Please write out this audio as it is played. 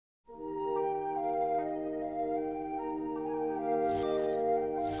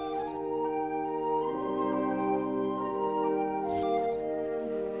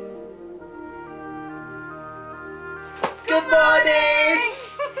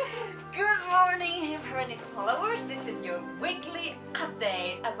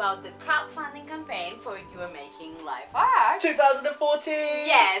about the crowdfunding campaign for You're Making Life Art 2014!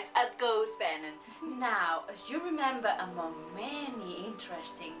 Yes, at GoSpanning. Now, as you remember, among many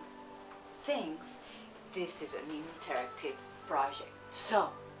interesting things, this is an interactive project. So,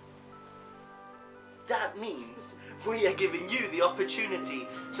 that means we are giving you the opportunity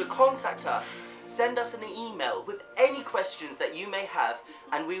to contact us. Send us an email with any questions that you may have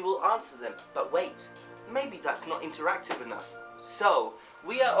and we will answer them. But wait, maybe that's not interactive enough. So,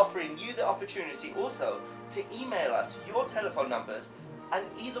 we are offering you the opportunity also to email us your telephone numbers and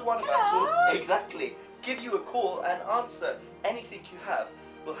either one of us will give you a call and answer anything you have.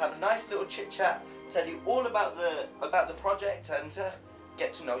 We'll have a nice little chit chat, tell you all about the project and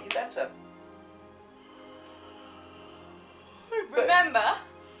get to know you better. remember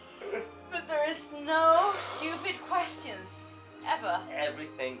that there is no stupid questions, ever.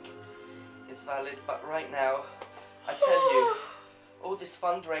 Everything is valid, but right now, I tell you, all this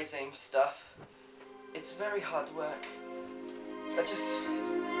fundraising stuff, it's very hard work. And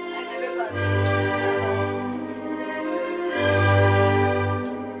everybody.